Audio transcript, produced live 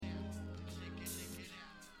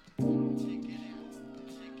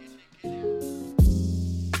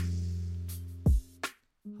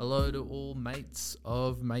Hello to all mates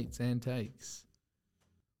of Mates and Takes.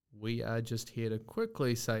 We are just here to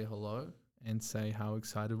quickly say hello and say how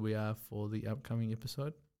excited we are for the upcoming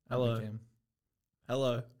episode. Hello. Cam.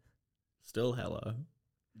 Hello. Still hello.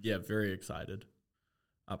 Yeah, very excited.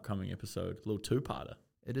 Upcoming episode. A little two-parter.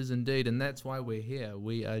 It is indeed, and that's why we're here.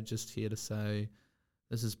 We are just here to say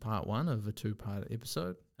this is part one of a two-part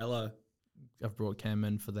episode. Hello. I've brought Cam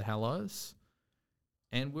in for the hellos,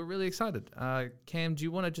 and we're really excited. Cam, do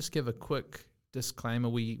you want to just give a quick disclaimer?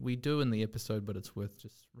 We do in the episode, but it's worth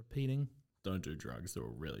just repeating. Don't do drugs. They're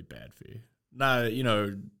really bad for you.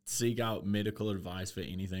 No, seek out medical advice for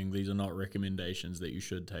anything. These are not recommendations that you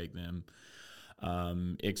should take them.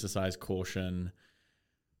 Exercise caution.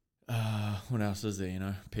 What else is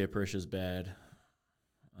there? Peer pressure's bad.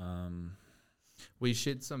 We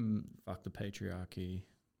shed some... Fuck the patriarchy.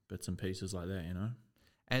 Bits and pieces like that,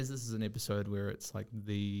 As this is an episode where it's like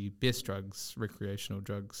the best drugs, recreational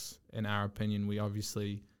drugs, in our opinion, we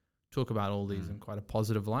obviously talk about all these in quite a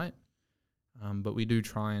positive light. But we do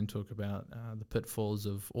try and talk about the pitfalls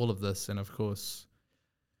of all of this. And of course,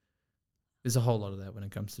 there's a whole lot of that when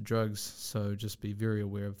it comes to drugs. So just be very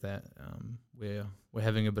aware of that. We're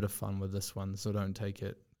having a bit of fun with this one. So don't take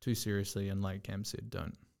it too seriously. And like Cam said,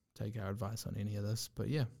 don't take our advice on any of this. But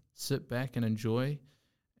yeah, sit back and enjoy.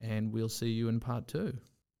 And we'll see you in part 2.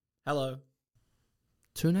 Hello.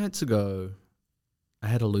 2 nights ago, I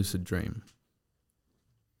had a lucid dream.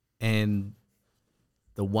 And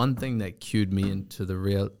the one thing that cued me into the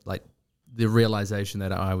realization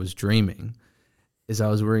that I was dreaming is I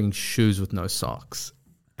was wearing shoes with no socks.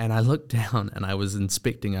 And I looked down and I was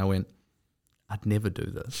inspecting. I went, I'd never do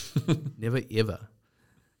this. Never, ever.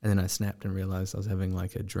 And then I snapped and realized I was having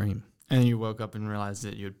like a dream. And you woke up and realized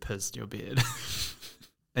that you'd pissed your bed.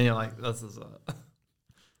 And you're like, this is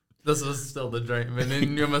still the dream. And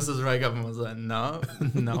then your missus wake up and was like, no,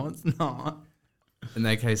 it's not. In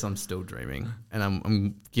that case, I'm still dreaming. And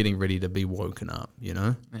I'm getting ready to be woken up,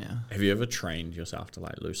 Yeah. Have you ever trained yourself to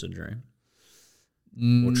lucid dream?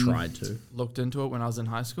 Or tried to? Looked into it when I was in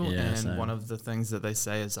high school. Yeah, and same. one of the things that they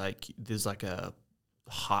say is there's a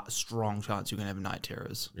strong chance you can have night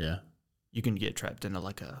terrors. Yeah. You can get trapped into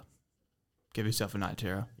give yourself a night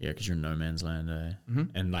terror. Yeah, because you're in no man's land, eh? Mm-hmm.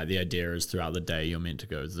 And the idea is throughout the day you're meant to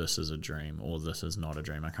go, this is a dream or this is not a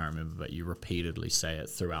dream. I can't remember, but you repeatedly say it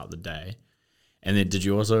throughout the day. And then did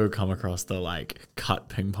you also come across the cut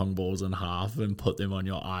ping pong balls in half and put them on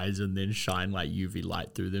your eyes and then shine UV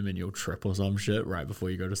light through them and you'll trip or some shit right before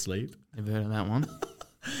you go to sleep? Ever heard of that one?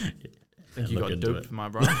 I think you got duped, my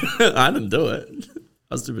bro. I didn't do it.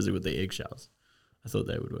 I was too busy with the eggshells. I thought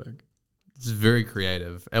they would work. It's very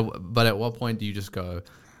creative. But at what point do you just go,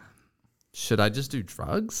 should I just do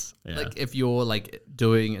drugs? Yeah. If you're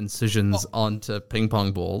doing incisions onto ping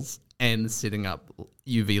pong balls and setting up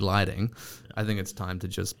UV lighting, I think it's time to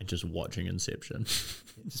just watching Inception.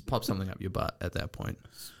 just pop something up your butt at that point.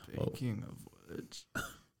 Speaking of which.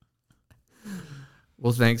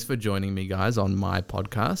 Well, thanks for joining me, guys, on my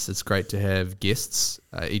podcast. It's great to have guests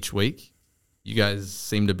each week. You guys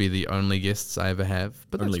seem to be the only guests I ever have,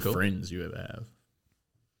 but Only that's cool. friends you ever have.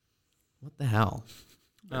 What the hell?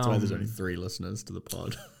 That's why there's only 3 listeners to the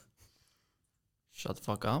pod. Shut the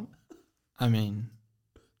fuck up. I mean,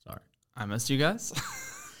 Sorry. I missed you guys.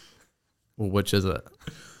 Well, which is it?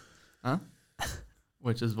 Huh?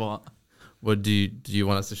 Which is what? Well, do you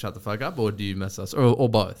want us to shut the fuck up, or do you miss us, or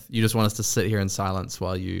both? You just want us to sit here in silence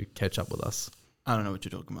while you catch up with us? I don't know what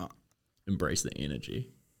you're talking about. Embrace the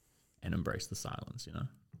energy and embrace the silence,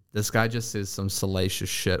 This guy just says some salacious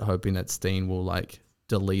shit, hoping that Steen will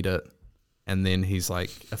delete it, and then he's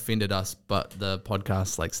offended us, but the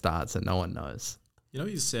podcast starts and no one knows.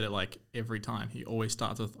 He's said it every time. He always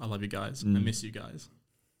starts with, I love you guys. I miss you guys.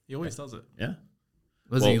 He always does it. Yeah.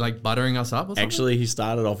 Was he buttering us up or something? Actually, he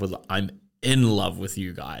started off with, I'm in love with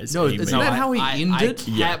you guys. No, And he isn't made- that how he ended?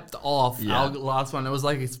 I capped off Yeah. our last one. It was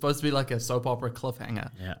it's supposed to be a soap opera cliffhanger.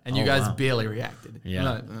 Yeah. And you Oh, guys wow. barely reacted. Yeah.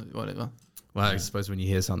 No, whatever. Well, I suppose when you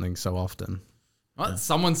hear something so often. What?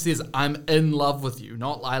 Someone says, I'm in love with you.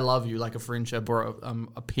 Not I love you like a friendship or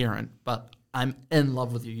a parent, but I'm in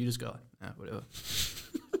love with you. You just go, whatever.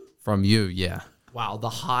 From you, yeah. Wow, the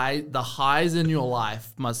highs in your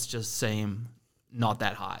life must just seem not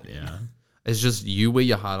that high. Yeah. It's just you wear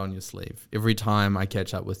your heart on your sleeve. Every time I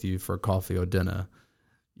catch up with you for a coffee or dinner,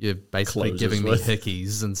 you're basically Closes giving me with.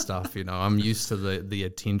 hickeys and stuff. I'm used to the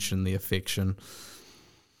attention, the affection.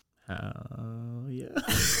 Yeah.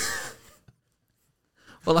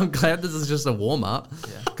 Well, I'm glad this is just a warm-up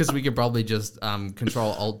because we could probably just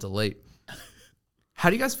Control-Alt-Delete. How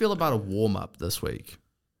do you guys feel about a warm-up this week?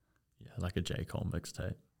 Yeah, like a J. Cole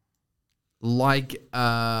mixtape. like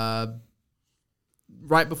right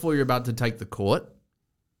before you're about to take the court,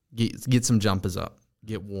 get some jumpers up,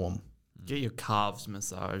 get warm. Get your calves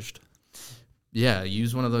massaged. Yeah,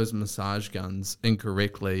 use one of those massage guns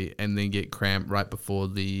incorrectly and then get cramped right before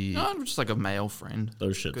the... No, I'm just like a male friend.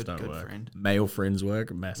 Those shits Good- don't good work. friend. Male friends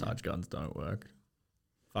work. Massage guns don't work.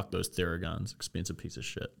 Fuck those Theraguns. Expensive piece of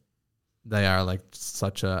shit. They are like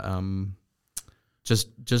such a...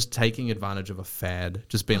 just taking advantage of a fad.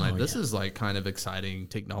 Just being like, this is like kind of exciting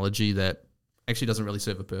technology that actually doesn't really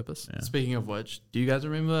serve a purpose. Yeah. Speaking of which, do you guys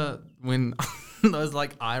remember when those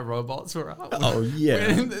like iRobots were out? Oh, yeah.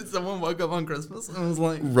 When someone woke up on Christmas and was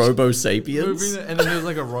like Robo Sapiens. moving, and then there was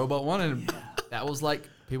like a robot one, and that was like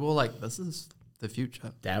people were like, "This is the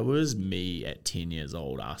future." That was me at 10 years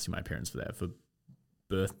old asking my parents for that for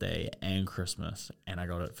birthday and Christmas, and I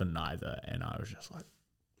got it for neither, and I was just like,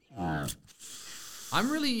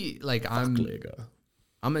 I'm really like fuck Lego.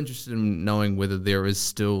 I'm interested in knowing whether there is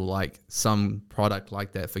still like some product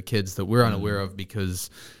like that for kids that we're unaware of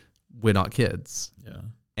because we're not kids. Yeah.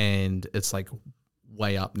 And it's like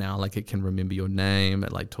way up now. Like it can remember your name.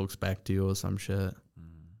 It like talks back to you or some shit.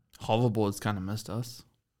 Hoverboards kind of missed us.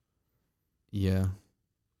 Yeah.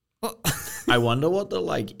 I wonder what the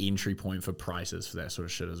like entry point for prices for that sort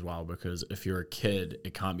of shit as well, because if you're a kid,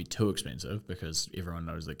 it can't be too expensive because everyone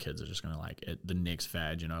knows that kids are just going to like it, the next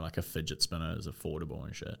fad, you know, like a fidget spinner is affordable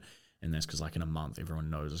and shit. And that's because like in a month, everyone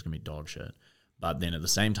knows it's going to be dog shit. But then at the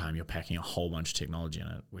same time, you're packing a whole bunch of technology in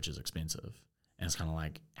it, which is expensive. And it's kind of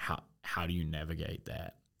like, how do you navigate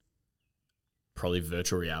that? Probably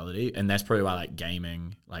virtual reality. And that's probably why like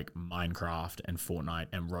gaming, like Minecraft and Fortnite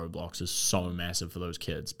and Roblox is so massive for those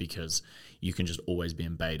kids, because you can just always be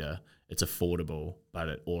in beta. It's affordable, but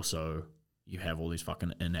it also, you have all these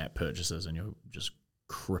fucking in-app purchases and you'll just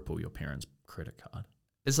cripple your parents' credit card.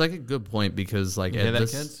 It's like a good point because like Yeah, at that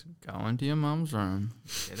this, kids, go into your mum's room,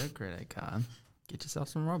 get a credit card, get yourself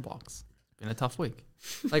some Roblox. It's been a tough week.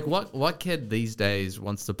 like what kid these days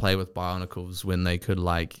wants to play with Bionicles when they could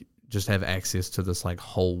like just have access to this like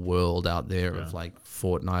whole world out there of like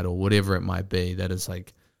Fortnite or whatever it might be that is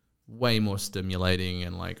like way more stimulating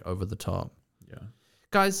and like over the top. Yeah.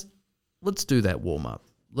 Guys, let's do that warm up.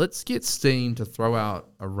 Let's get Steam to throw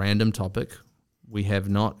out a random topic we have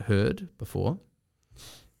not heard before.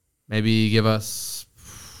 Maybe give us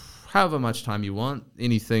however much time you want,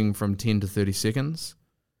 anything from 10 to 30 seconds.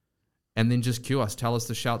 And then just cue us. Tell us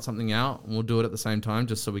to shout something out, and we'll do it at the same time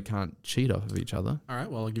just so we can't cheat off of each other. All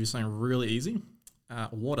right, well, I'll give you something really easy.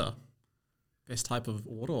 Water. Best type of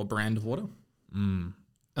water or brand of water?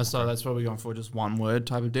 So that's what we're going for, just one word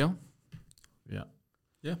type of deal? Yeah.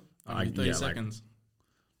 Yeah. I'll give you 30 yeah, like- seconds.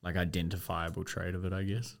 Like identifiable trait of it, I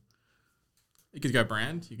guess. You could go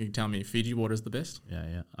brand. You can tell me Fiji water is the best. Yeah,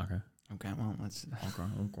 yeah. Okay. Okay, well, let's...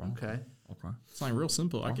 Okay. Something real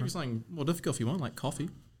simple. I'll give you something more difficult if you want, like coffee.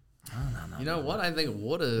 You know what? I think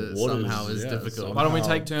water Water somehow is- is yeah, difficult. Why don't we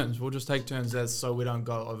take turns? We'll just take turns that's so we don't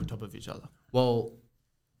go over top of each other. Well,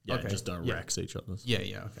 Yeah, Okay. just don't Yeah. rax each other's. yeah,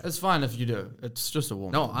 okay. It's fine if you do. It's just a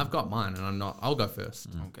warm. No, I've got mine, and I'm not. I'll go first.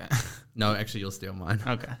 Okay. No, actually, you'll steal mine.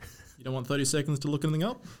 Okay. You don't want 30 seconds to look anything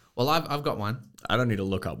up? Well, I've got one. I don't need to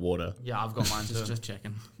look up water. Yeah, I've got mine too. Just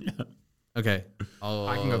checking. Okay.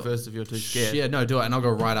 I can go first if you're too scared. Yeah, no, do it, and I'll go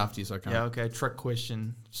right after you. So I can't. Yeah, okay. Trick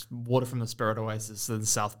question. Just water from the Spirit Oasis to the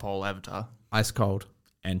South Pole Avatar. Ice cold.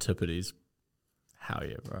 Antipodes. Hell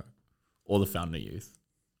yeah, bro. Or the Fountain of Youth.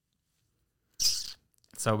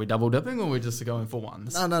 So are we double dipping or are we just going for one?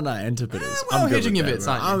 No, Antipodes. well, good hedging with your that, bets,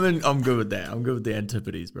 bro. aren't I'm good with that. I'm good with the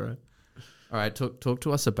Antipodes, bro. All right, talk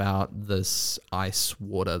to us about this ice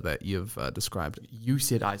water that you've described. You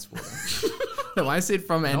said ice water. No, I said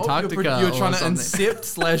from Nope, Antarctica. You're or trying to something.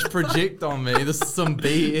 incept / project on me. This is some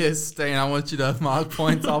BS, Steen. I want you to mark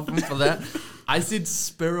points off him for that. I said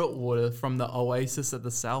spirit water from the oasis at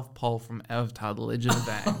the South Pole from Avatar: The Legend of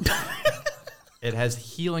Aang. It has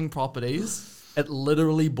healing properties. It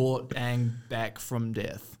literally brought Aang back from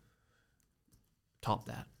death. Top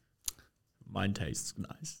that. Mine tastes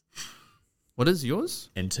nice. What is yours?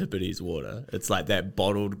 Antipodes water. It's like that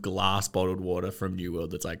glass bottled water from New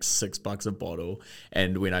World that's like $6 a bottle.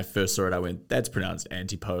 And when I first saw it, I went, that's pronounced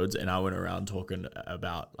antipodes. And I went around talking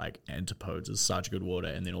about like antipodes is such good water.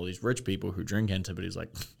 And then all these rich people who drink Antipodes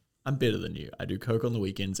like, I'm better than you. I do Coke on the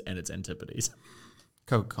weekends and it's Antipodes.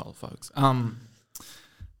 Coca-Cola, folks.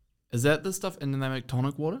 Is that the stuff in the make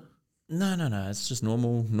tonic water? No. It's just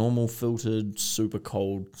normal filtered, super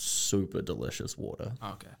cold, super delicious water.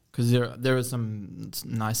 Okay. Because there is some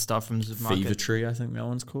nice stuff from the supermarket. Fever Tree, I think that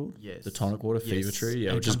one's called. Yes. The tonic water, Yes. Fever Tree. Yeah,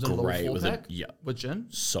 And it which is comes in a little great with it. 4-pack? Yeah. With gin?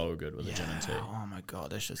 So good with a gin and tea. Oh my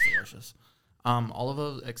god, that's just delicious.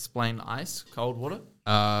 Oliver, explain ice, cold water.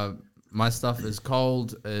 My stuff is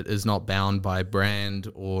cold. It is not bound by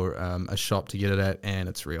brand or a shop to get it at, and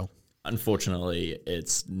it's real. Unfortunately,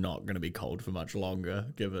 it's not going to be cold for much longer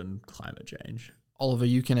given climate change. Oliver,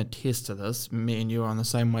 you can attest to this. Me and you are on the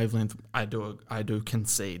same wavelength. I do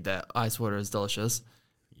concede that ice water is delicious.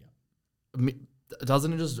 Yeah.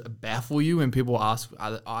 Doesn't it just baffle you when people ask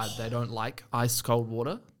they don't like ice cold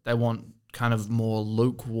water? They want kind of more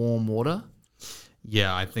lukewarm water.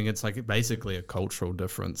 Yeah, I think it's like basically a cultural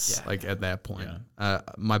difference. Yeah. Like at that point,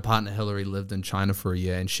 my partner Hillary lived in China for a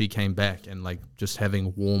year, and she came back and like just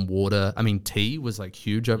having warm water. I mean, tea was like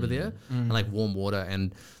huge over there, and like warm water.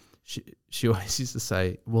 And she always used to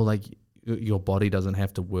say, "Well, like your body doesn't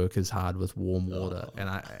have to work as hard with warm water."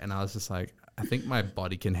 And I was just like, I think my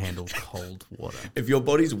body can handle cold water. If your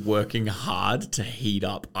body's working hard to heat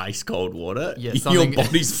up ice cold water, Yeah, your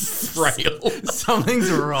body's frail.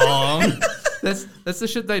 Something's wrong. That's the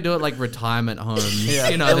shit they do at like retirement homes. Yeah.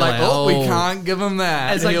 You know, they're they're like, oh, we can't give him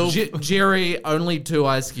that. It's like Jerry, only 2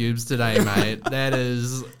 ice cubes today, mate. That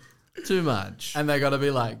is too much. and they got to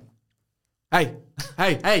be like, hey. Oh,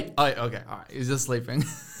 okay, all right. He's just sleeping.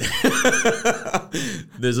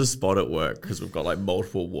 There's a spot at work because we've got like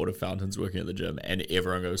multiple water fountains working at the gym, and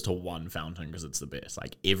everyone goes to one fountain because it's the best.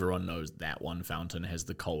 Like everyone knows that one fountain has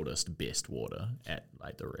the coldest, best water at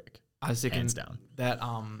like the rec. I second Hands down. that.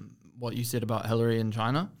 What you said about Hillary in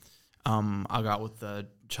China. I got with the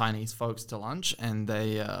Chinese folks to lunch, and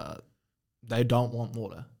they don't want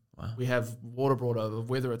water. Wow. We have water brought over,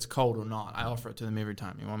 whether it's cold or not. I offer it to them every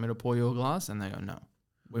time. You want me to pour you a glass? And they go, no.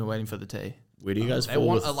 We're waiting for the tea. Where do you guys They fall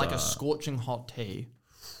want with a scorching hot tea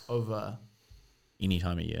over any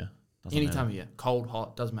time of year? Doesn't any matter. time of year. Cold,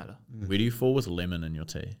 hot, doesn't matter. Where do you fall with lemon in your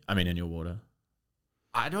tea? I mean, in your water.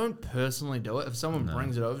 I don't personally do it. If someone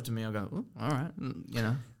brings it over to me, I'll go, "Ooh, all right, you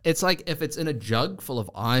know. It's like if it's in a jug full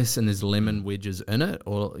of ice and there's lemon wedges in it,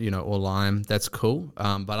 or or lime, that's cool.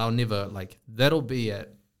 But I'll never that'll be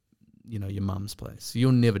at your mum's place.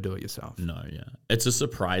 You'll never do it yourself. No, yeah. It's a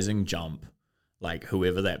surprising jump. Like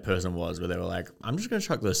whoever that person was, where they were like, I'm just going to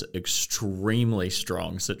chuck this extremely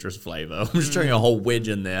strong citrus flavor. I'm just chucking a whole wedge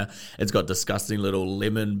in there. It's got disgusting little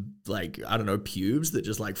lemon, pubes that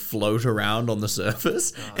just like float around on the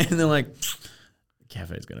surface. And they're like,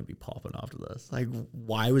 cafe's going to be popping after this. Like,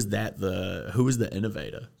 why was that who was the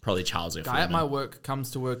innovator? Probably Charles F. Guy at Lemon. my work comes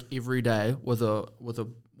to work every day with a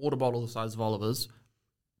water bottle the size of Oliver's,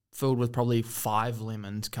 filled with probably 5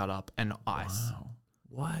 lemons cut up and ice. Wow.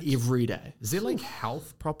 What? Every day. Is there like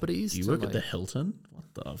health properties? Do you to, work at the Hilton?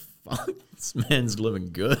 What the fuck? This man's living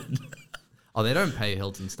good. Oh, they don't pay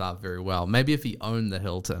Hilton staff very well. Maybe if he owned the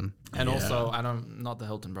Hilton. And also, not the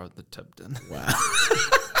Hilton, bro, the Tipton. Wow.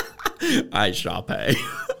 I shall pay.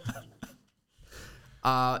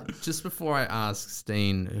 Just before I ask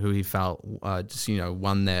Steen who he felt,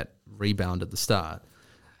 won that rebound at the start,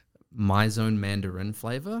 My Zone Mandarin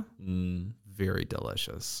flavor, very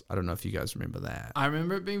delicious. I don't know if you guys remember that. I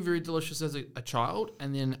remember it being very delicious as a child,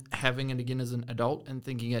 and then having it again as an adult and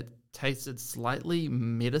thinking it tasted slightly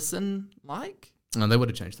medicine-like, No, they would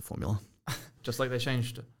have changed the formula. just like they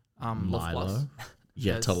changed Lift Milo. Plus.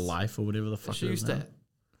 Yeah, to Yes. life or whatever the fuck She it is used now. to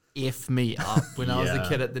F me up when I was a Yeah.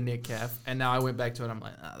 kid at the Net Caf, and now I went back to it. I'm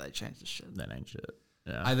like, they changed the shit. That ain't shit.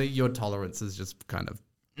 Yeah. I think your tolerance is just kind of.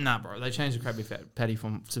 Nah, bro, they changed the Krabby Patty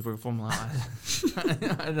from Super Formula.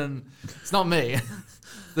 It's not me.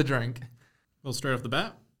 It's the drink. Well, straight off the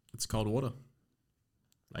bat, it's cold water.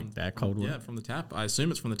 Like that cold water. Yeah, from the tap. I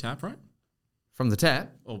assume it's from the tap, right? From the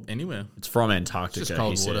tap? Or anywhere. It's from Antarctica. just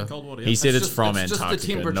cold he water. Said. Cold water. He Yeah. said It's it's just- from it's just the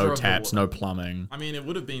Antarctica. temperature No of the taps, water. no plumbing. I mean, it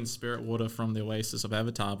would have been spirit water from the Oasis of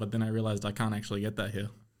Avatar, but then I realized I can't actually get that here.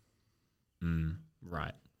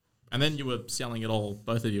 Right. And then you were selling it all.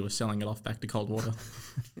 Both of you were selling it off back to cold water.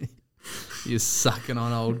 You're sucking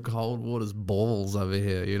on old cold water's balls over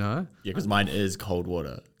here, Yeah, because mine is cold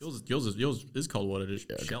water, Yours is cold water, just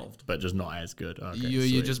shelved. but just not as good. Okay, You're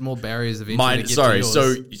sweet. just more barriers eventually. Mine. to get Sorry. to So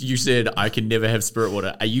yours. you said I can never have spirit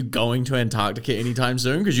water. Are you going to Antarctica anytime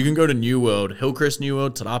soon? Because you can go to New World, Hillcrest New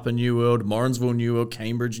World, Tarapa New World, Morrinsville New World,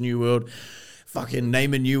 Cambridge New World. Fucking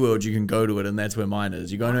name a New World, you can go to it, and that's where mine is.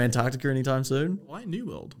 You going to Antarctica anytime soon? Why New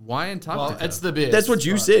World? Why Antarctica? Well, it's the best. That's what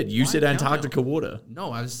you but- said. You said Why Antarctica water.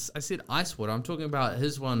 No, I said ice water. I'm talking about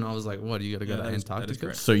his one. I was like, what? You got to go Yeah, to that is Antarctica?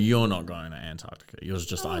 correct. So you're not going to Antarctica. Yours is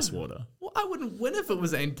just ice water. Well, I wouldn't win if it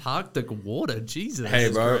was Antarctic water. Jesus. Hey,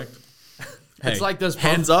 bro. Hey, It's like those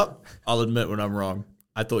hands up. I'll admit when I'm wrong.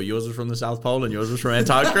 I thought yours was from the South Pole and yours was from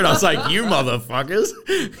Antarctica. And I was like, you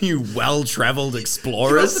motherfuckers, you well-traveled You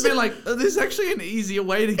explorers. must have been like, oh, there's actually an easier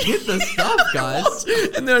way to get this stuff, guys.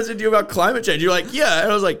 And then I said to you about climate change. You're like, yeah.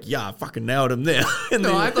 And I was like, yeah, I fucking nailed him there. And No,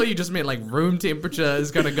 then, I thought you just meant like room temperature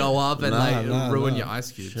is going to go up and ruin your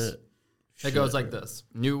ice cubes. Shit. It goes like this: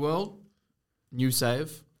 New World, new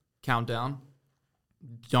save, countdown.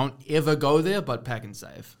 Don't ever go there, but pack and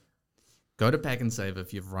save. Go to Pack and Save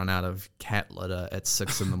if you've run out of cat litter at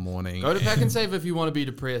 6 in the morning. Go to pack and save if you want to be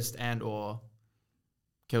depressed and or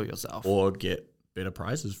kill yourself. Or get better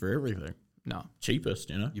prices for everything. No, Cheapest,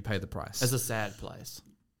 you know? You pay the price. it's a sad place.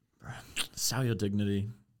 Sell your dignity.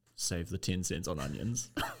 Save the 10 cents on onions.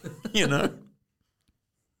 You know?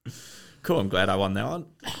 Cool, I'm glad I won that one.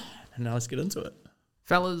 And now let's get into it.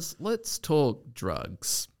 Fellas, let's talk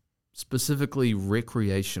drugs, specifically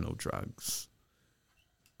recreational drugs.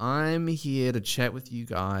 I'm here to chat with you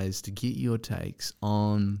guys to get your takes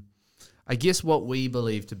on, I guess, what we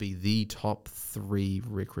believe to be the top 3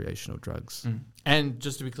 recreational drugs. And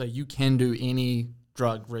just to be clear, you can do any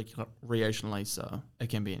drug recreationally, so it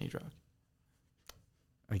can be any drug.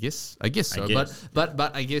 I guess so. guess. But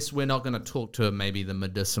I guess we're not going to talk to maybe the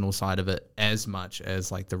medicinal side of it as much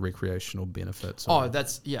as like the recreational benefits. Oh,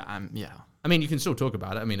 that's yeah. I mean, you can still talk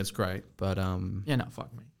about it. I mean, it's great, but Yeah, no,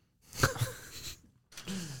 fuck me.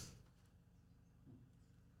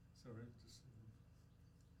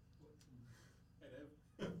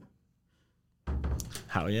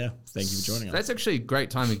 Hell yeah. Thank you for joining us. that's actually great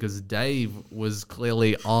timing because Dave was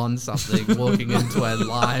clearly on something walking into a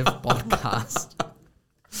live podcast.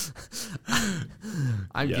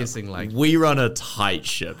 I'm Yeah. guessing like, We run a tight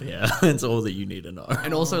ship here. That's all that you need to know.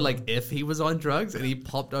 and also like if he was on drugs and he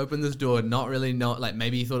popped open this door, not really know, like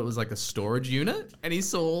maybe he thought it was like a storage unit, and he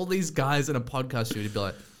saw all these guys in a podcast studio, he'd be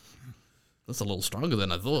like, "That's a little stronger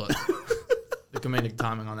than I thought." The comedic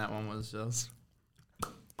timing on that one was just.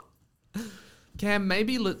 Cam,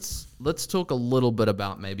 maybe let's talk a little bit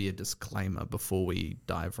about maybe a disclaimer before we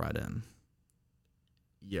dive right in.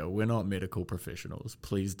 Yeah, we're not medical professionals.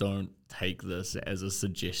 Please don't take this as a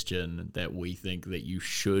suggestion that we think that you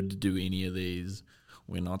should do any of these.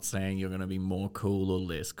 We're not saying you're going to be more cool or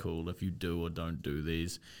less cool if you do or don't do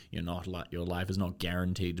these. You're not your life is not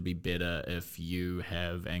guaranteed to be better if you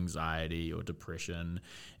have anxiety or depression,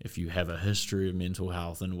 if you have a history of mental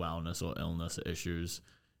health and wellness or illness issues.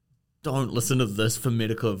 Don't listen to this for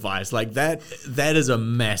medical advice. Like that is a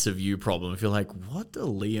massive you problem. If you're like, what do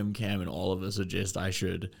Liam, Cam, and Oliver suggest I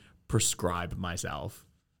should prescribe myself?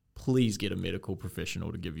 Please get a medical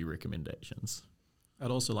professional to give you recommendations. I'd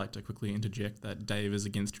also like to quickly interject that Dave is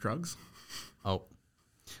against drugs. Oh,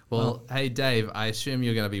 well, hey Dave, I assume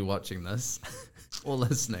you're going to be watching this or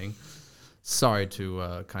listening. Sorry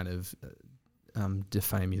to kind of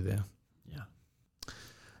defame you there. Yeah.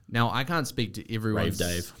 Now, I can't speak to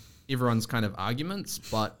everyone's kind of arguments,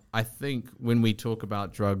 but I think when we talk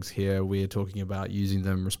about drugs here, we're talking about using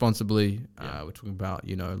them responsibly. We're talking about,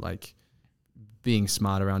 like being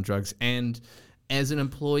smart around drugs. And as an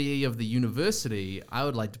employee of the university, I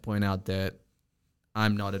would like to point out that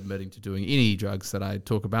I'm not admitting to doing any drugs that I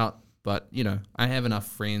talk about, but, I have enough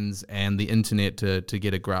friends and the internet to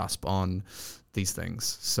get a grasp on these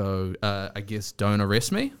things. So I guess don't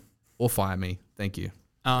arrest me or fire me. Thank you.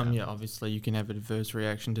 Yeah, obviously you can have an adverse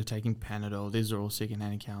reaction to taking Panadol. These are all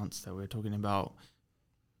secondhand accounts that we're talking about.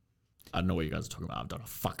 I don't know what you guys are talking about. I've done a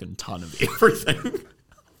fucking ton of everything.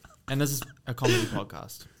 And this is a comedy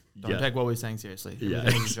podcast. Don't Yeah. take what we're saying seriously. Yeah,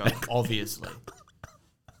 Everything's a joke, obviously.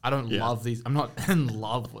 I don't love these. I'm not in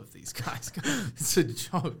love with these guys. It's a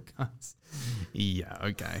joke, guys. Yeah,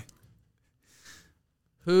 okay.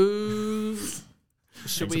 Who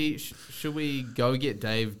should we go get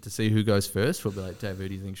Dave to see who goes first? We'll be like, Dave, who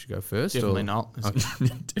do you think should go first? Definitely Or- not.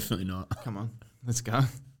 Definitely not. Come on, let's go.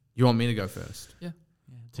 You want me to go first?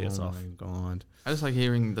 Tee us oh off. my god. I just like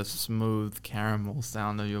hearing the smooth caramel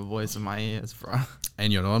sound of your voice in my ears, bro.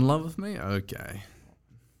 And you're not in love with me? Okay.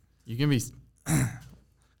 You can be.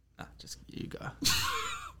 Just you go.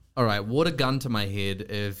 All right, what a gun to my head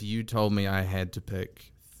if you told me I had to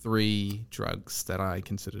pick 3 drugs that I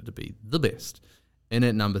consider to be the best. And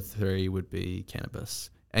at number 3 would be cannabis,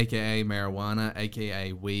 aka marijuana,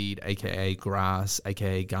 aka weed, aka grass,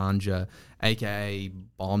 aka ganja, aka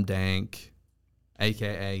bomb dank,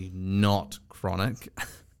 aka not chronic.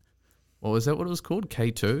 What was that? What it was called?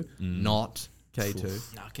 K2, not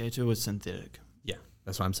K2. No, K2 was synthetic. Yeah,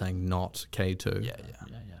 that's why I'm saying not K2. Yeah.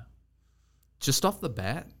 Just off the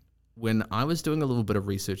bat, when I was doing a little bit of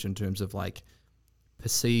research in terms of like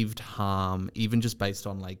perceived harm, even just based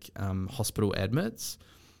on like hospital admits,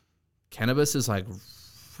 cannabis is like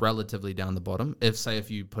relatively down the bottom.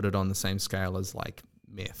 If you put it on the same scale as like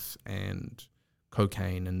meth and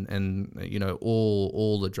cocaine and you know,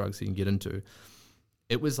 all the drugs that you can get into,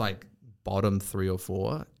 it was like bottom 3 or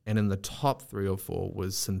 4, and in the top 3 or 4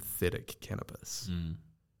 was synthetic cannabis.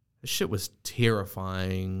 This shit was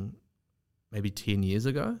terrifying maybe 10 years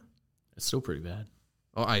ago. It's still pretty bad.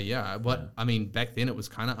 Oh, yeah. I mean, back then it was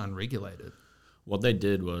kind of unregulated. What they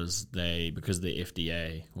did was because the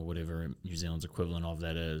FDA, or whatever New Zealand's equivalent of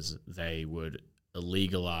that is, they would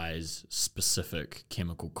illegalize specific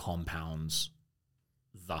chemical compounds,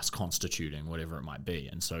 thus constituting whatever it might be.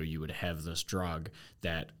 And so you would have this drug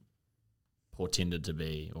that portended to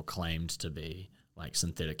be or claimed to be like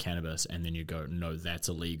synthetic cannabis, and then you go, no, that's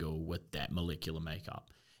illegal with that molecular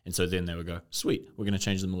makeup. And so then they would go, sweet, we're going to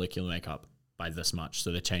change the molecular makeup by this much.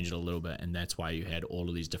 So they changed it a little bit, and that's why you had all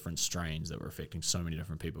of these different strains that were affecting so many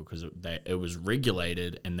different people, because it was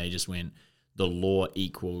regulated, and they just went, the law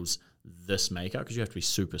equals this makeup, because you have to be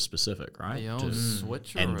super specific, right?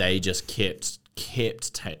 And they just kept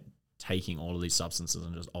taking all of these substances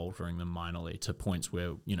and just altering them minorly to points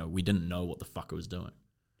where, you know, we didn't know what the fuck it was doing.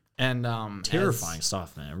 And terrifying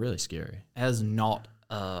stuff, man. Really scary. As not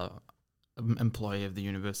employee of the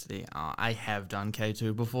university, I have done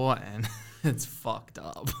K2 before, and it's fucked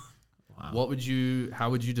up. Wow. How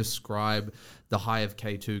would you describe the high of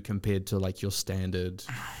K2 compared to like your standard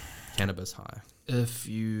cannabis high? So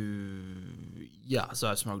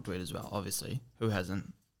I smoked weed as well, obviously. Who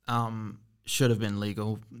hasn't? Should have been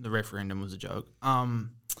legal. The referendum was a joke.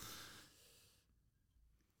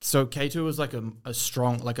 So K2 was like a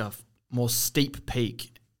strong, like a more steep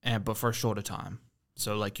peak, but for a shorter time.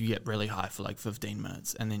 So like you get really high for like 15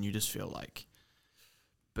 minutes, and then you just feel like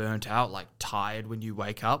burnt out, like tired when you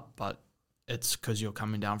wake up, but it's because you're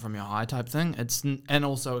coming down from your high type thing. And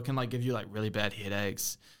also it can like give you like really bad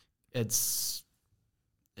headaches. It's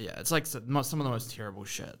like some of the most terrible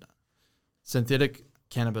shit. Synthetic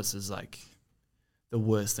cannabis is like the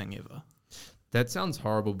worst thing ever. That sounds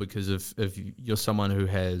horrible, because if you're someone who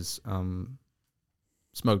has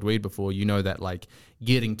smoked weed before, you know that like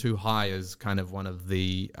getting too high is kind of one of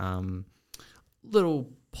the little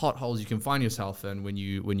potholes you can find yourself in when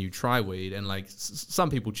you try weed. And like some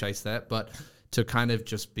people chase that, but to kind of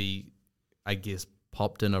just be, I guess,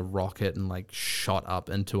 popped in a rocket and like shot up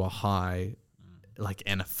into a high, like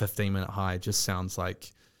in a 15-minute high, just sounds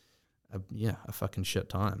like a fucking shit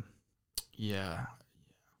time. Yeah.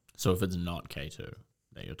 So if it's not K2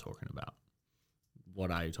 that you're talking about,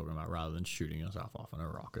 what are you talking about rather than shooting yourself off in a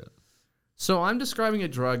rocket? So I'm describing a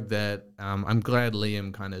drug that I'm glad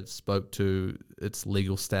Liam kind of spoke to its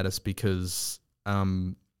legal status, because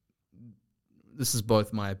this is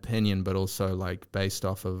both my opinion but also like based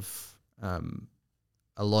off of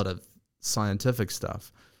a lot of scientific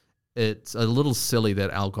stuff. It's a little silly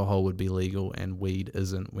that alcohol would be legal and weed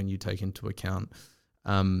isn't, when you take into account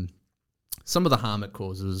some of the harm it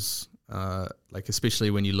causes, like especially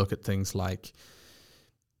when you look at things like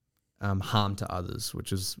harm to others,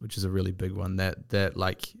 which is a really big one. That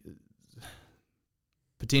like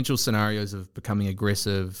potential scenarios of becoming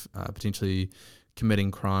aggressive, potentially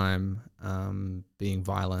committing crime, being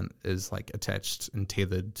violent is like attached and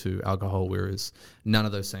tethered to alcohol, whereas none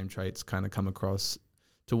of those same traits kind of come across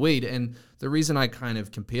to weed. And the reason I kind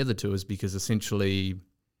of compare the two is because essentially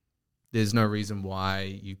there's no reason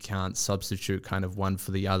why you can't substitute kind of one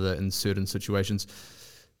for the other in certain situations.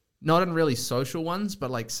 Not in really social ones,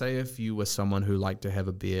 but like say if you were someone who liked to have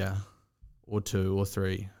a beer or 2 or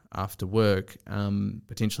 3 after work,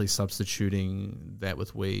 potentially substituting that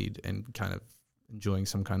with weed and kind of enjoying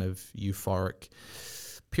some kind of euphoric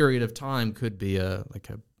period of time could be a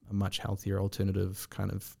much healthier alternative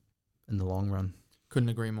kind of in the long run. Couldn't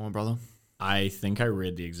agree more, brother. I think I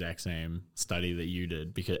read the exact same study that you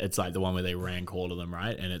did, because it's like the one where they rank all of them,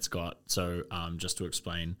 right? And it's got, so just to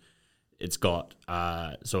explain, it's got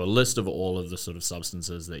so a list of all of the sort of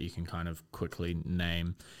substances that you can kind of quickly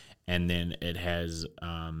name, and then it has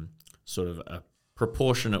sort of a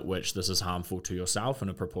proportion at which this is harmful to yourself and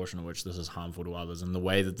a proportion at which this is harmful to others. And the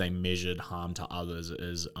way that they measured harm to others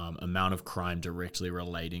is amount of crime directly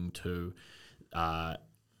relating to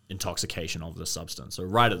intoxication of the substance. So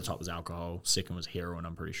right at the top was alcohol, second was heroin,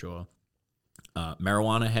 I'm pretty sure.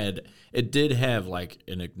 Marijuana did have like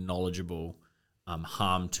an acknowledgeable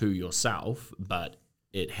harm to yourself, but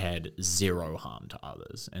it had zero harm to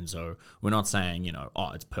others. And so we're not saying,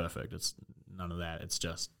 it's perfect. It's none of that. It's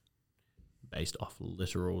just based off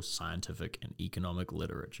literal scientific and economic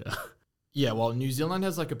literature. Yeah, well, New Zealand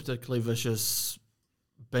has like a particularly vicious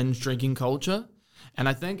binge drinking culture. And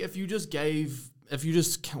I think if you just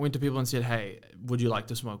went to people and said, hey, would you like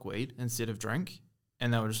to smoke weed instead of drink?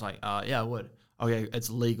 And they were just like, yeah, I would. Okay, it's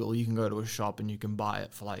legal. You can go to a shop and you can buy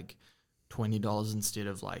it for like $20 instead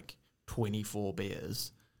of like 24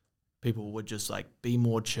 beers. People would just like be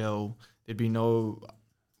more chill. There'd be no,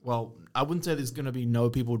 well, I wouldn't say there's going to be no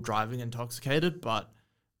people driving intoxicated, but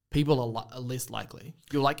people are less likely.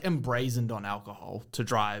 You're like embrazened on alcohol to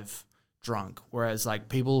drive drunk. Whereas like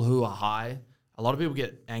people who are high, a lot of people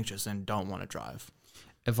get anxious and don't want to drive.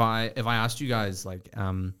 If I asked you guys like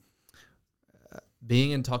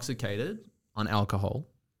being intoxicated on alcohol,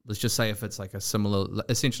 let's just say if it's like a similar,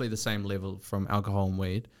 essentially the same level from alcohol and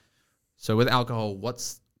weed. So with alcohol,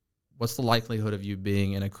 what's the likelihood of you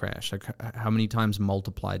being in a crash? Like how many times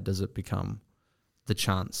multiplied does it become the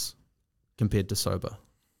chance compared to sober?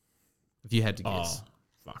 If you had to guess.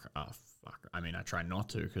 Fuck. I mean, I try not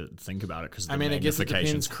to think about it because the I mean, I guess it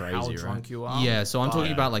magnification's depends crazy, how drunk right? you are. Yeah, so I'm talking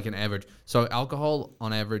yeah. about like an average. So alcohol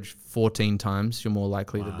on average 14 times you're more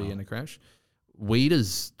likely to be Wow. in a crash. Weed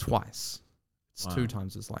is twice. It's Wow. 2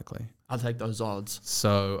 times as likely. I'll take those odds.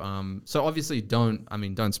 So so obviously don't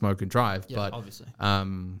smoke and drive, Yeah, but obviously.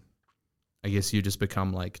 I guess you just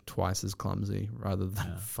become like twice as clumsy rather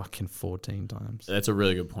than fucking 14 times. That's a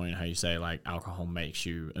really good point. How you say like alcohol makes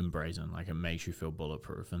you embrazen, like it makes you feel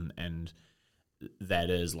bulletproof, and that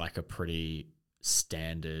is like a pretty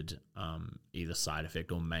standard either side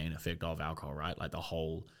effect or main effect of alcohol, right? Like the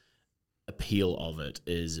whole appeal of it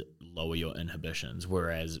is lower your inhibitions,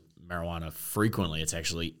 whereas marijuana frequently it's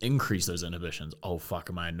actually increase those inhibitions. Oh fuck,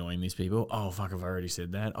 am I annoying these people? Oh fuck, have I already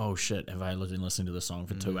said that? Oh shit, have I been listening to the song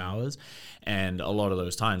for 2 hours? And a lot of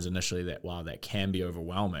those times initially, that while that can be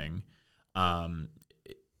overwhelming,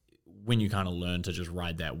 when you kind of learn to just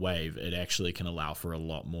ride that wave, it actually can allow for a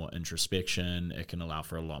lot more introspection. It can allow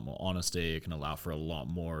for a lot more honesty. It can allow for a lot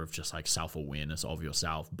more of just like self-awareness of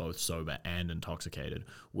yourself, both sober and intoxicated,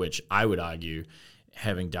 which I would argue,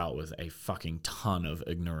 having dealt with a fucking ton of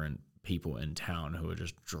ignorant people in town who are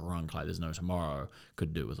just drunk like there's no tomorrow,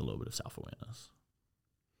 could do with a little bit of self-awareness.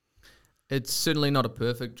 It's certainly not a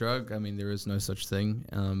perfect drug. I mean, there is no such thing.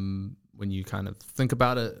 When you kind of think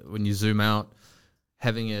about it, when you zoom out,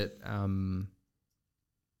 having it,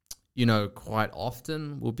 quite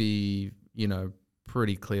often will be,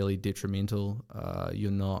 pretty clearly detrimental. You're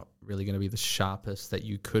not really going to be the sharpest that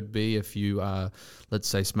you could be if you are, let's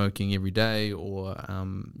say, smoking every day or,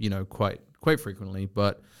 quite frequently.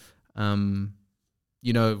 But,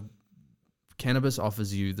 cannabis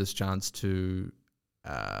offers you this chance to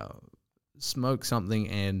smoke something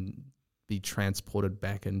and be transported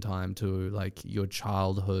back in time to like your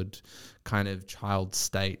childhood kind of child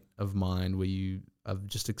state of mind where you are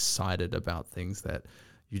just excited about things that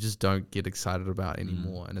you just don't get excited about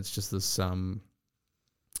anymore. And it's just this I don't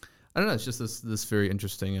know, it's just this very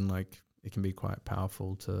interesting, and like it can be quite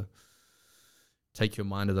powerful to take your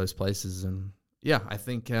mind to those places. And yeah, I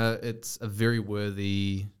think it's a very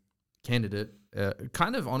worthy candidate,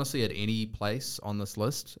 kind of honestly at any place on this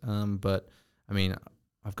list, but I mean,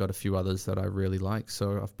 I've got a few others that I really like,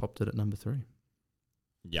 so I've popped it at number 3.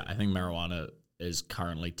 Yeah, I think marijuana is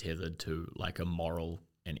currently tethered to like a moral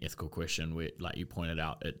and ethical question where, like you pointed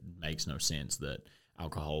out, it makes no sense that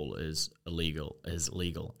alcohol is legal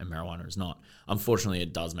and marijuana is not. Unfortunately,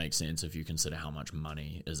 it does make sense if you consider how much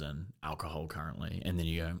money is in alcohol currently. And then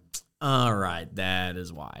you go, all right, that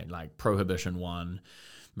is why. Like Prohibition 1,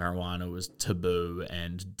 marijuana was taboo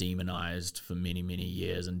and demonized for many, many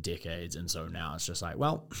years and decades. And so now it's just like,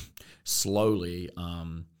 well, slowly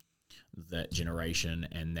that generation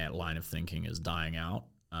and that line of thinking is dying out.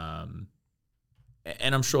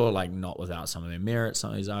 And I'm sure, like, not without some of their merit,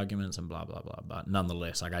 some of these arguments and blah, blah, blah. But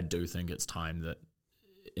nonetheless, like, I do think it's time that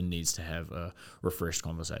it needs to have a refreshed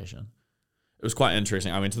conversation. It was quite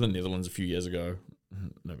interesting. I went to the Netherlands a few years ago.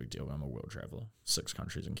 No big deal. I'm a world traveler, 6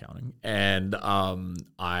 countries and counting. And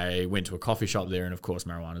I went to a coffee shop there. And, of course,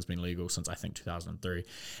 marijuana has been legal since, I think, 2003.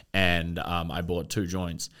 And I bought 2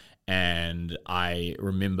 joints. And I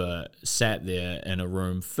remember sat there in a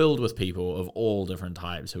room filled with people of all different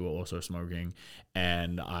types who were also smoking.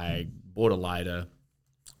 And I bought a lighter,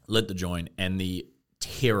 lit the joint, and the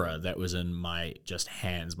terror that was in my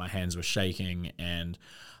hands were shaking. And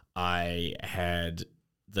I had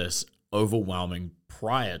this overwhelming,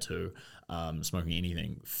 prior to smoking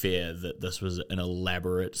anything, fear that this was an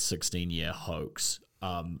elaborate 16-year hoax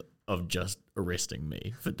of just arresting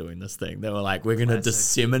me for doing this thing. They were like, we're going to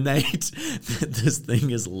disseminate that this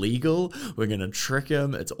thing is legal. We're going to trick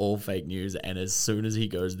him. It's all fake news. And as soon as he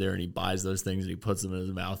goes there and he buys those things and he puts them in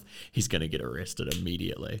his mouth, he's going to get arrested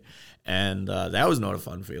immediately. And that was not a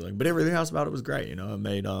fun feeling. But everything else about it was great. You know, it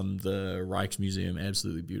made the Rijksmuseum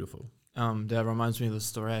absolutely beautiful. That reminds me of the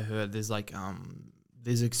story I heard. There's like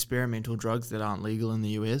there's experimental drugs that aren't legal in the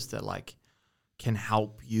US that like can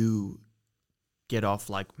help you get off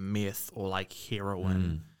like meth or like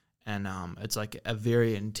heroin. And it's like a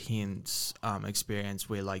very intense experience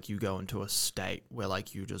where like you go into a state where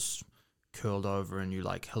like you just curled over and you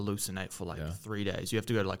like hallucinate for like 3 days. You have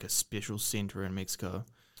to go to like a special center in Mexico.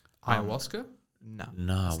 Ayahuasca? No,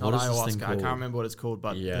 No, it's what not is this thing ayahuasca. I called? can't remember what it's called,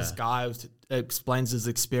 but Yeah. this guy explains his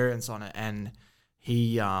experience on it, and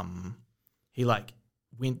he like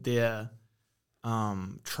went there,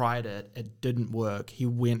 tried it, it didn't work. He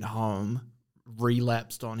went home,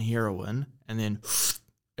 relapsed on heroin, and then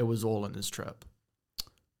it was all in his trip.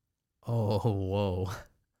 Oh, whoa.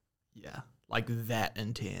 Yeah, like that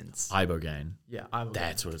intense. Ibogaine. Yeah,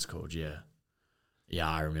 That's what it's called. Yeah. Yeah,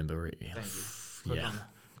 I remember it. Thank you. Yeah.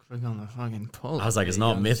 Click on the fucking pull. I was like, it's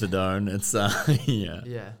not methadone. It's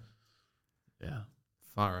yeah. Yeah,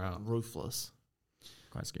 Far out. ruthless.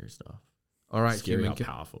 Quite scary stuff. All right, Scary how human.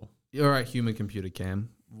 powerful. All right, human computer Cam.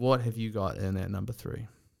 What have you got in at number 3?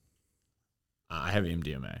 I have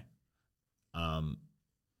MDMA.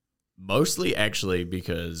 Mostly actually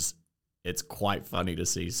because it's quite funny to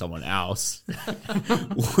see someone else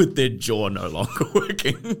with their jaw no longer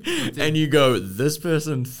working. And you go, this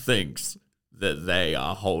person thinks that they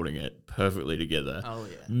are holding it perfectly together. Oh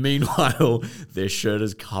yeah. Meanwhile, their shirt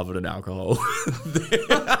is covered in alcohol.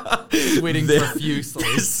 Sweating profusely.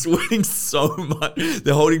 They're sweating so much.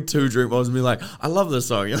 They're holding 2 drink bottles and be like, I love this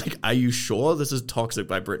song. You're like, are you sure this is Toxic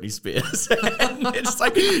by Britney Spears? And it's just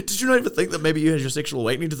like, did you not even think that maybe you had your sexual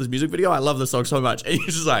awakening to this music video? I love this song so much. And you're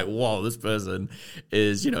just like, whoa, this person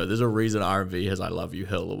is, there's a reason R&B has I Love You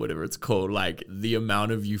Hill or whatever it's called. Like the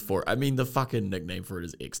amount of euphoria. I mean, the fucking nickname for it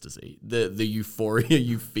is ecstasy. The euphoria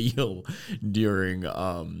you feel during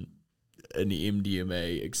an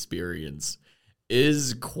MDMA experience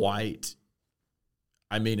is quite,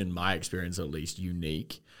 I mean, in my experience at least,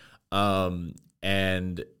 unique.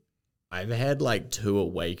 And I've had like 2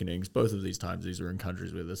 awakenings. Both of these times, these were in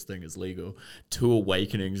countries where this thing is legal. 2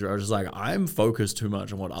 awakenings where I was just like, I'm focused too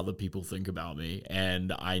much on what other people think about me,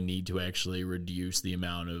 and I need to actually reduce the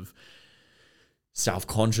amount of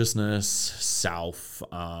self-consciousness,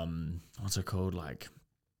 what's it called? Like,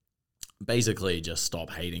 basically just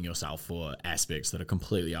stop hating yourself for aspects that are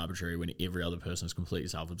completely arbitrary when every other person is completely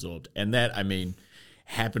self-absorbed. And that, I mean,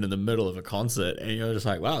 happened in the middle of a concert, and you're just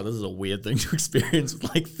like, wow, this is a weird thing to experience with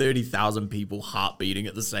like 30,000 people heart beating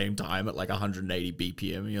at the same time at like 180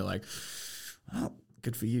 BPM. And you're like, well,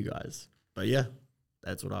 good for you guys. But yeah,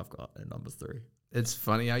 that's what I've got at number 3. It's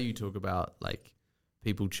funny how you talk about like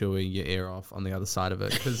people chewing your ear off on the other side of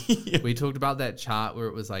it, because we talked about that chart where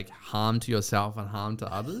it was like harm to yourself and harm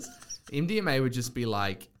to others. MDMA would just be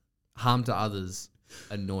like harm to others,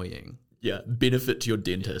 annoying. Yeah, benefit to your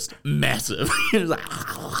dentist, massive. It's like,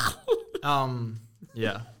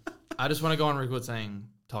 Yeah. I just want to go on record saying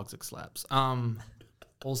toxic slaps.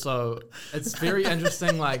 Also, it's very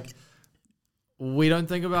interesting. Like, we don't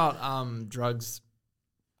think about drugs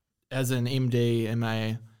as an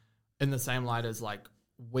MDMA in the same light as like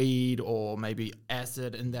weed or maybe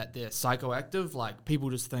acid, in that they're psychoactive. Like,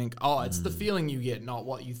 people just think, oh, it's the feeling you get, not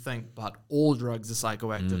what you think. But all drugs are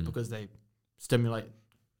psychoactive because they stimulate,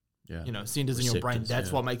 centers in your brain. Receptors,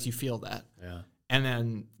 That's what makes you feel that. yeah. And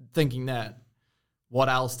then thinking that, what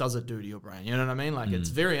else does it do to your brain? You know what I mean? Like, it's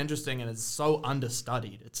very interesting, and it's so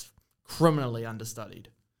understudied. It's criminally understudied.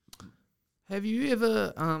 Have you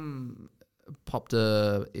ever popped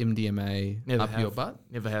a MDMA Never up have. your butt?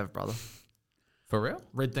 Never have, brother. For real?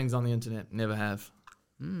 Read things on the internet. Never have.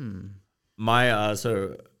 My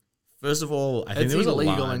so first of all, I think It's there was a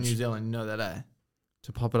illegal in large, New Zealand. You know that, eh?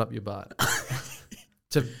 To pop it up your butt?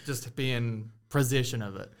 To just be in possession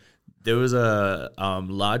of it. there was a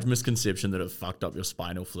large misconception that it fucked up your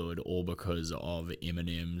spinal fluid, all because of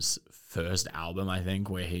Eminem's first album, I think,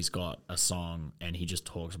 where he's got a song and he just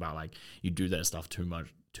talks about like, you do that stuff too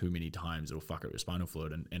many times, it'll fuck up your spinal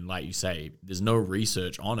fluid. And like you say, there's no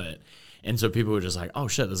research on it. And so people were just like, oh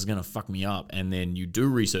shit, this is going to fuck me up. And then you do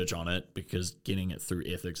research on it, because getting it through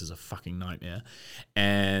ethics is a fucking nightmare.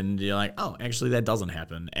 And you're like, oh, actually that doesn't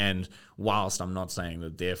happen. And whilst I'm not saying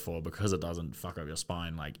that therefore, because it doesn't fuck up your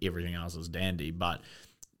spine, like everything else is dandy, but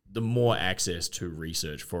the more access to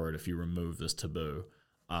research for it, if you remove this taboo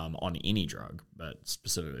on any drug, but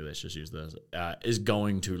specifically let's just use this, is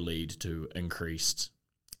going to lead to increased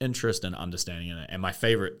interest and understanding in it. And my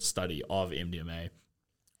favorite study of MDMA,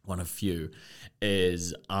 one of few,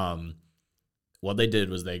 is what they did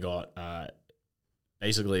was they got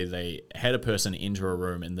basically they had a person enter a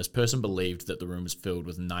room, and this person believed that the room was filled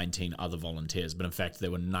with 19 other volunteers, but in fact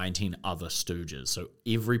there were 19 other stooges. So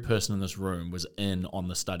every person in this room was in on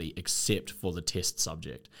the study except for the test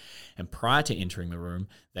subject. And prior to entering the room,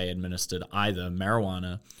 they administered either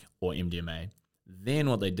marijuana or MDMA. Then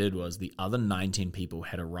what they did was the other 19 people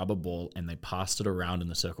had a rubber ball and they passed it around in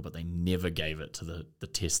the circle, but they never gave it to the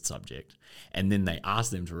test subject. And then they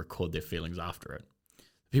asked them to record their feelings after it.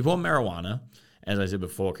 People on marijuana, as I said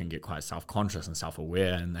before, can get quite self-conscious and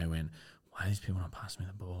self-aware, and they went, why are these people not passing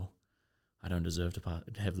me the ball? I don't deserve to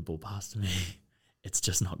have the ball passed to me. It's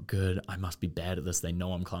just not good. I must be bad at this. They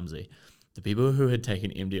know I'm clumsy. The people who had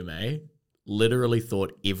taken MDMA literally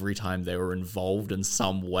thought every time they were involved in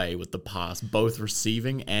some way with the pass, both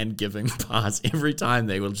receiving and giving pass, every time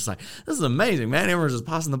they were just like, this is amazing, man. Everyone's just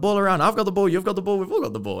passing the ball around. I've got the ball, you've got the ball, we've all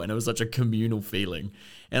got the ball. And it was such a communal feeling.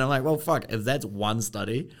 And I'm like, well, fuck, if that's one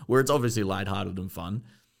study where it's obviously lighthearted and fun,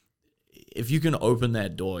 if you can open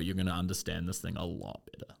that door, you're going to understand this thing a lot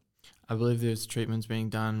better. I believe there's treatments being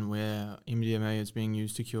done where MDMA is being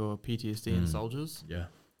used to cure PTSD in soldiers. Yeah.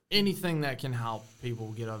 Anything that can help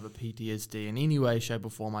people get over PTSD in any way, shape, or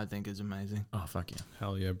form, I think is amazing. Oh, fuck yeah.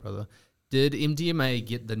 Hell yeah, brother. Did MDMA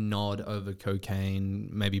get the nod over cocaine,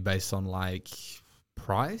 maybe based on like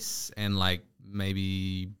price and like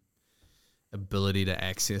maybe ability to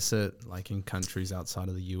access it, like in countries outside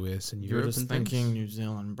of the US and You're Europe? just and thinking things? New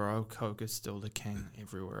Zealand, bro. Coke is still the king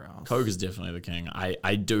everywhere else. Coke is definitely the king.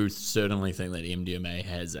 I do certainly think that MDMA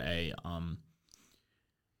has a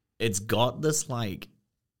it's got this like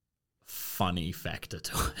funny factor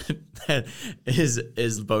to it that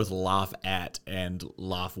is both laugh at and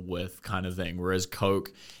laugh with kind of thing, whereas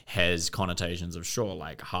Coke has connotations of sure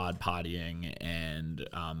like hard partying and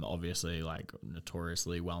obviously like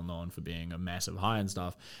notoriously well known for being a massive high and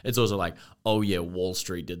stuff. It's also like, oh yeah, Wall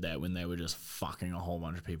Street did that when they were just fucking a whole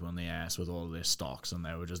bunch of people in the ass with all of their stocks and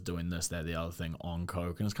they were just doing this, that, the other thing on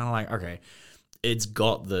Coke. And it's kind of like, okay, it's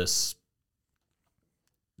got this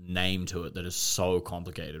name to it that is so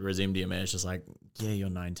complicated, whereas MDMA is just like, yeah, you're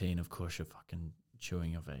 19, of course you're fucking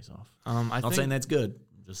chewing your face off. Not saying that's good,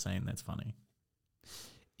 I'm just saying that's funny.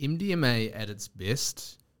 MDMA at its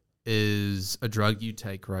best is a drug you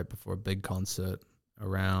take right before a big concert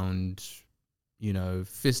around, you know,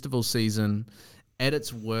 festival season. At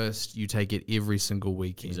its worst, you take it every single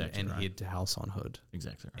weekend and head to House on Hood.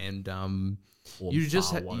 Exactly right. And Or you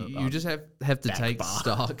just bar one you just have to back take bar.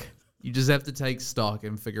 stock. You just have to take stock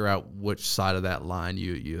and figure out which side of that line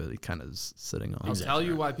you're kind of sitting on. I'll tell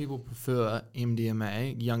you why people prefer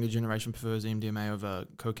MDMA. Younger generation prefers MDMA over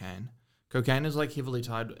cocaine. Cocaine is like heavily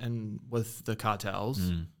tied in with the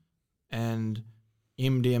cartels, and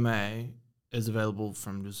MDMA is available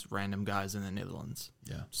from just random guys in the Netherlands.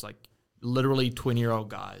 Yeah. It's like literally 20-year-old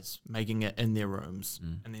guys making it in their rooms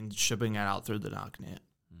and then shipping it out through the darknet.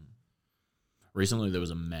 Recently there was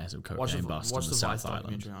a massive cocaine bust in the South Island.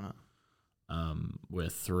 Documentary on it. Where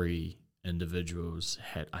 3 individuals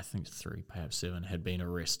had, I think 3, perhaps 7, had been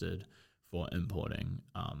arrested for importing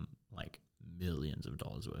like millions of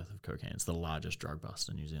dollars worth of cocaine. It's the largest drug bust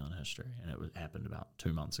in New Zealand history, and it happened about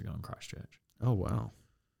 2 months ago in Christchurch. Oh, wow.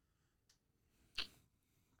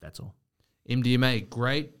 That's all. MDMA,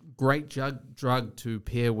 great drug to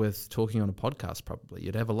pair with talking on a podcast, probably.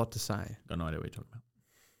 You'd have a lot to say. Got no idea what you're talking about.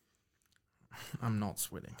 I'm not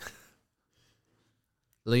sweating.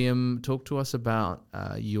 Liam, talk to us about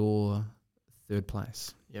your third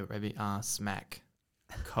place. Yeah, baby. Smack.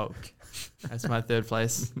 Coke. That's my third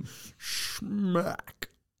place. Smack.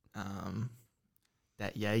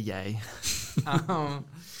 That yay.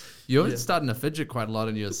 You're starting to fidget quite a lot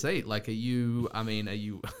in your seat. Like, are you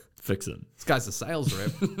Fixin'. this guy's a sales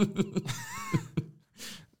rep.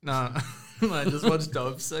 No, I just watched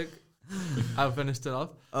Dope Sick. I finished it off.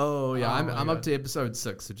 Oh, yeah. Oh my I'm up God. to episode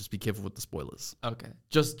 6, so just be careful with the spoilers. Okay.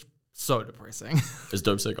 Just so depressing. Is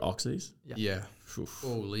Dope Sick oxys? Yeah. Oof.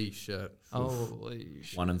 Holy shit. Holy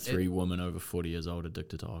shit. 1 in 3 women over 40 years old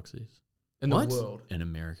addicted to oxys In What? the world. in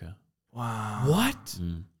America. Wow. What?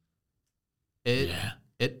 Yeah.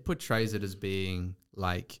 It portrays it as being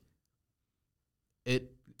like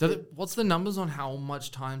What's the numbers on how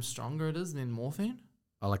much times stronger it is than morphine?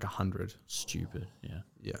 like 100. Stupid. Yeah.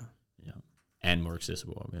 Yeah. Yeah. And more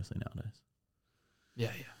accessible, obviously, nowadays.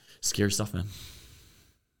 Yeah. Scary stuff, man.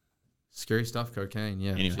 Scary stuff, cocaine.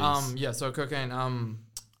 Yeah. Anyway. Jeez. So cocaine.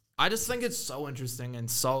 I just think it's so interesting and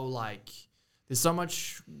so like there's so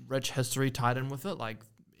much rich history tied in with it. Like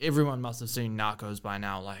everyone must have seen Narcos by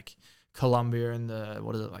now. Like Colombia in the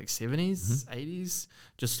 70s, 80s,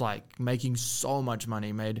 just like making so much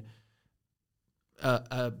money. Made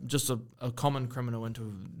just a common criminal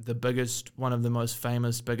into one of the most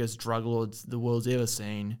famous, biggest drug lords the world's ever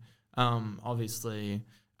seen. Obviously,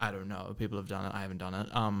 I don't know. People have done it. I haven't done it.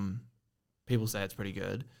 People say it's pretty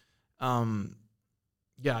good.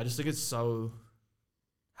 Yeah, I just think it's so.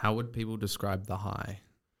 How would people describe the high?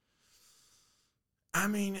 I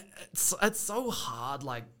mean, it's so hard.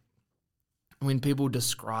 Like when people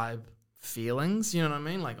describe feelings, you know what I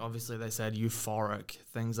mean? Like obviously they said euphoric,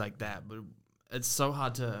 things like that, but it's so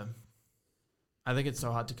hard to. I think it's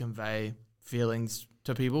so hard to convey feelings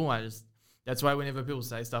to people. That's why whenever people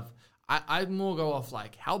say stuff, I more go off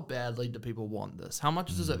like, how badly do people want this? How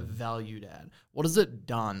much is it valued at? What has it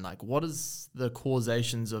done? Like, what is the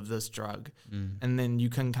causations of this drug? And then you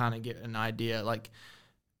can kind of get an idea. Like,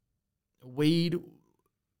 weed,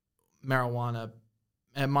 marijuana,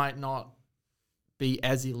 it might not be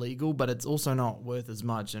as illegal, but it's also not worth as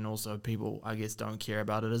much. And also people, I guess, don't care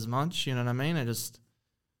about it as much. You know what I mean? Yeah,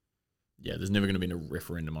 there's never going to be a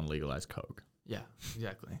referendum on legalized coke. Yeah,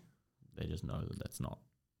 exactly. They just know that that's not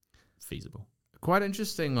feasible. Quite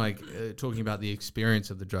interesting, like talking about the experience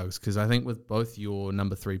of the drugs, because I think with both your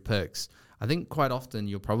number 3 picks, I think quite often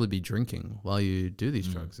you'll probably be drinking while you do these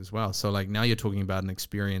drugs as well. So like now you're talking about an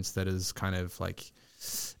experience that is kind of like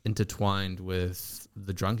intertwined with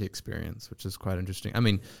the drunk experience, which is quite interesting. I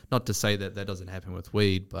mean, not to say that doesn't happen with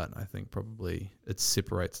weed, but I think probably it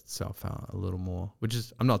separates itself out a little more, which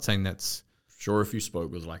is, I'm not saying that's. Sure, if you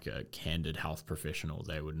spoke with like a candid health professional,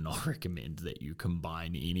 they would not recommend that you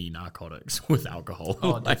combine any narcotics with alcohol.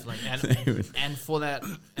 Oh, definitely. And for that,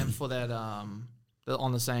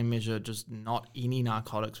 on the same measure, just not any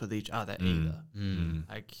narcotics with each other either.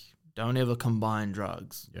 Like, don't ever combine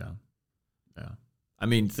drugs. Yeah. I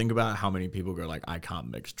mean, think about how many people go like, I can't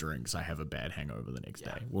mix drinks. I have a bad hangover the next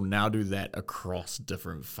day. We'll now do that across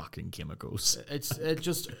different fucking chemicals. It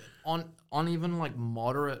just on even like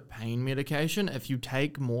moderate pain medication. If you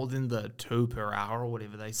take more than the 2 per hour or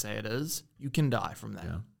whatever they say it is, you can die from that.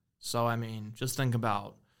 Yeah. So I mean, just think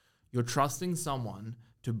about you're trusting someone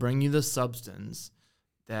to bring you this substance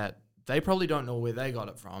that they probably don't know where they got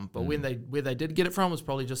it from, but where they did get it from was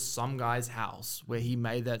probably just some guy's house where he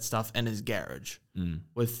made that stuff in his garage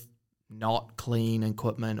with not clean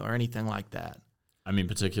equipment or anything like that. I mean,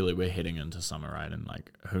 particularly we're heading into summer, right? And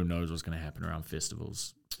like, who knows what's going to happen around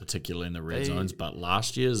festivals, particularly in the red zones. But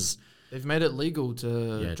last year's... They've made it legal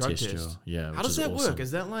to drug test. How does that work?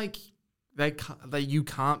 Is that like... you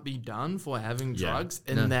can't be done for having drugs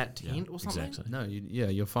in that tent or something? Exactly. No,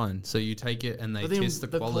 you're fine. So you take it and they test the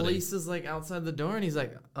quality. The police is like outside the door and he's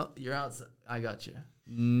like, oh, you're outside. I got you.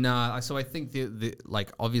 No, so I think the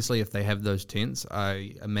like obviously if they have those tents,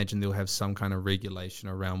 I imagine they'll have some kind of regulation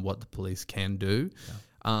around what the police can do.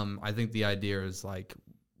 Yeah. I think the idea is like,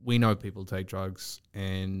 we know people take drugs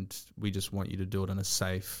and we just want you to do it in a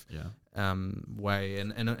safe way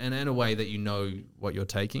and in a way that you know what you're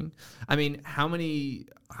taking. I mean,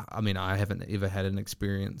 I haven't ever had an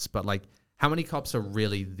experience, but like how many cops are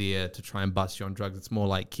really there to try and bust you on drugs? It's more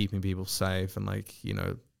like keeping people safe and like, you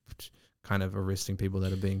know, kind of arresting people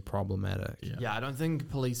that are being problematic. Yeah, I don't think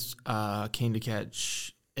police are keen to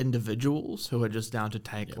catch individuals who are just down to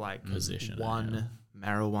take marijuana.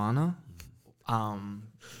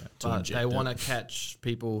 But they want to catch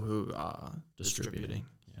people who are distributing.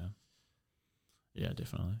 Yeah,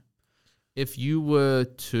 definitely. If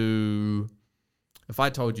I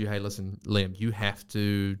told you, hey, listen, Liam, you have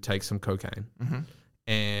to take some cocaine,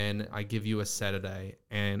 and I give you a Saturday,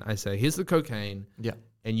 and I say, here's the cocaine,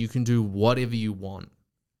 and you can do whatever you want.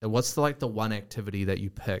 And what's the one activity that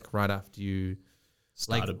you pick right after you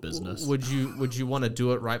start a business? Would you want to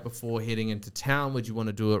do it right before heading into town? Would you want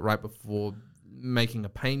to do it right before making a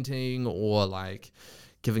painting or like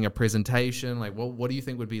giving a presentation? Like what do you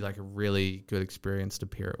think would be like a really good experience to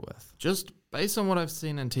pair it with? Just based on what I've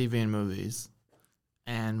seen in TV and movies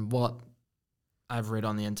and what I've read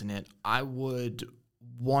on the internet, I would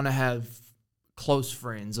want to have close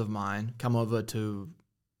friends of mine come over to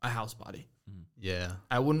a house party. Yeah.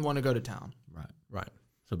 I wouldn't want to go to town. Right.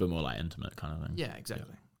 So a bit more like intimate kind of thing. Yeah, exactly.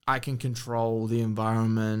 Yeah. I can control the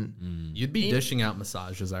environment. You'd be dishing out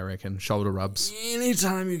massages, I reckon, shoulder rubs.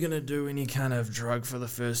 Anytime you're going to do any kind of drug for the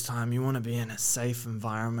first time, you want to be in a safe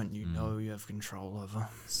environment you know you have control over.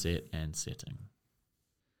 Set and setting.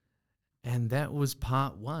 And that was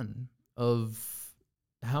part 1 of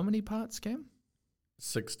how many parts, Cam?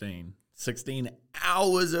 16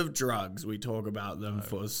 hours of drugs. We talk about them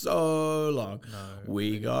for so long.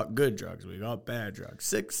 We got good drugs. We got bad drugs.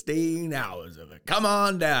 16 hours of it. Come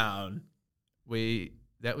on down.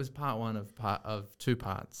 That was part 1 of 2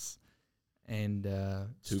 parts. And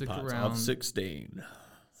two parts of 16.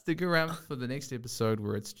 Stick around for the next episode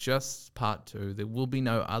where it's just part 2. There will be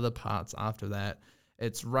no other parts after that.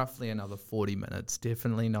 It's roughly another 40 minutes.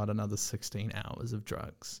 Definitely not another 16 hours of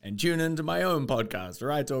drugs. And tune into my own podcast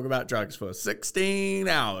where I talk about drugs for 16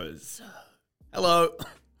 hours. Hello.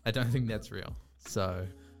 I don't think that's real. So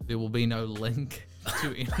there will be no link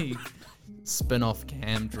to any spin-off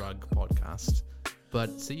Cam Drug podcast.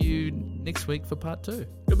 But see you next week for part 2.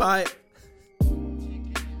 Goodbye.